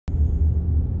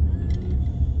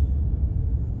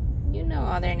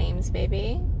all their names,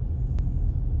 baby?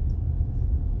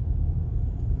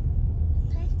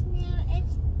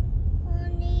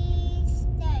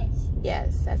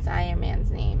 Yes, that's Iron Man's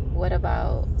name. What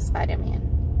about Spider-Man?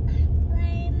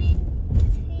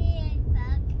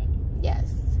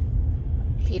 Yes,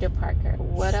 Peter Parker.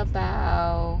 What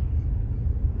about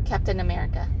Captain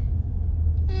America?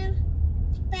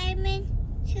 Spider-Man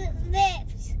shoots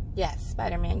webs. Yes,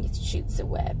 Spider-Man shoots a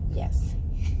web. Yes.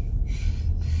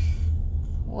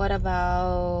 What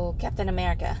about Captain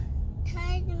America?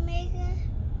 Captain America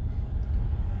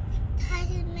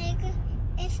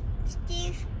is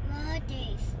Steve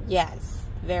Rogers. Yes,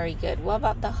 very good. What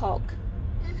about the Hulk?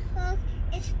 The Hulk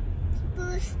is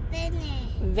Bruce Banner.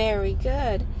 Very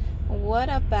good. What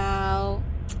about...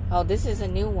 Oh, this is a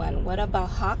new one. What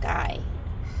about Hawkeye?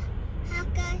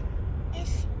 Hawkeye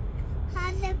has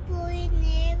a bow and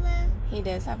arrow. He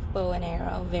does have a bow and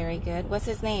arrow. Very good. What's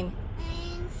his name?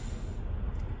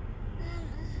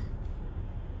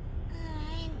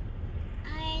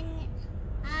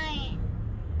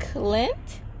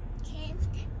 Clint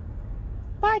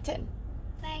Barton.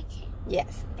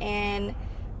 Yes. And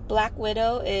Black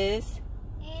Widow is...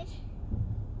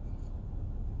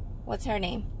 What's her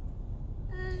name?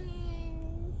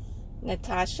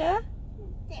 Natasha?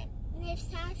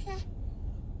 Natasha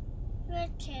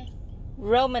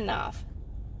Romanoff.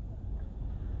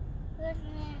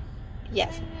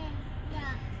 Yes.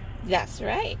 That's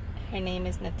right. Her name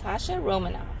is Natasha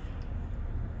Romanoff.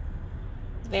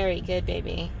 Very good,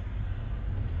 baby.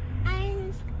 I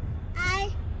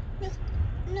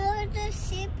know the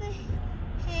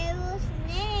superhero's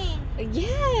name.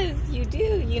 Yes, you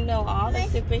do. You know all the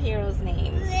superheroes'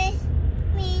 names. Which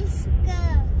means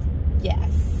go.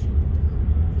 Yes.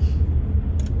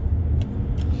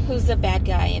 Who's the bad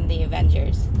guy in the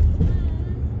Avengers?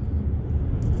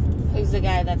 Who's the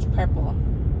guy that's purple?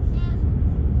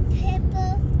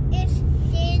 Purple is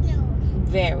Thanos.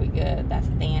 Very good. That's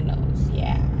Thanos.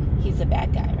 Yeah. He's a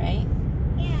bad guy, right?